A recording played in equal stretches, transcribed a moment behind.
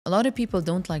A lot of people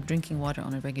don't like drinking water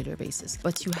on a regular basis,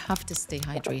 but you have to stay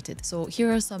hydrated. So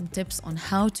here are some tips on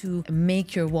how to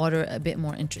make your water a bit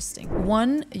more interesting.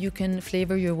 One, you can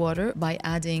flavor your water by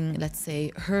adding, let's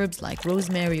say, herbs like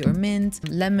rosemary or mint,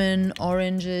 lemon,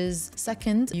 oranges.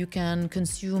 Second, you can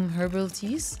consume herbal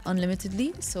teas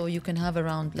unlimitedly. So you can have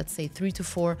around, let's say, 3 to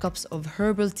 4 cups of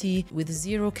herbal tea with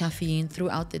 0 caffeine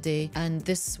throughout the day. And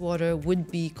this water would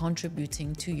be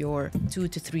contributing to your 2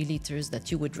 to 3 liters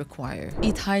that you would require.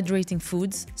 Eat hydrating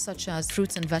foods such as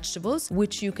fruits and vegetables,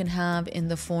 which you can have in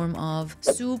the form of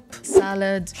soup,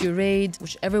 salad, pureed,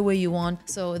 whichever way you want.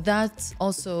 So that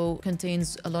also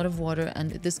contains a lot of water,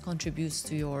 and this contributes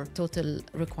to your total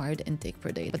required intake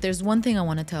per day. But there's one thing I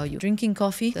want to tell you. Drinking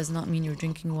coffee does not mean you're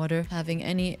drinking water. Having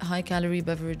any high-calorie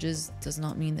beverages does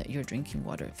not mean that you're drinking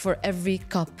water. For every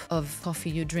cup of coffee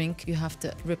you drink, you have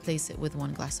to replace it with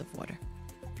 1 glass of water.